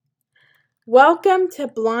Welcome to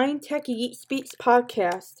Blind Tech Eat Speaks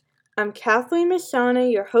podcast. I'm Kathleen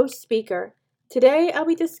Mashana, your host speaker. Today I'll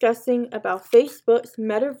be discussing about Facebook's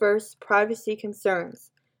Metaverse privacy concerns.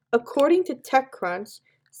 According to TechCrunch,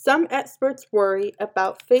 some experts worry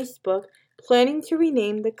about Facebook planning to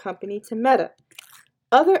rename the company to Meta.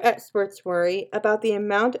 Other experts worry about the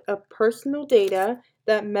amount of personal data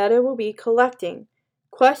that Meta will be collecting.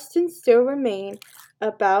 Questions still remain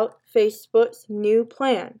about Facebook's new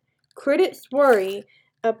plan. Critics worry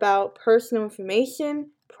about personal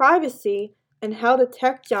information, privacy, and how the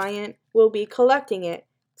tech giant will be collecting it.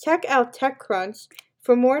 Check out TechCrunch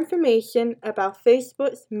for more information about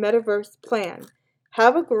Facebook's Metaverse plan.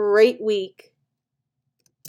 Have a great week.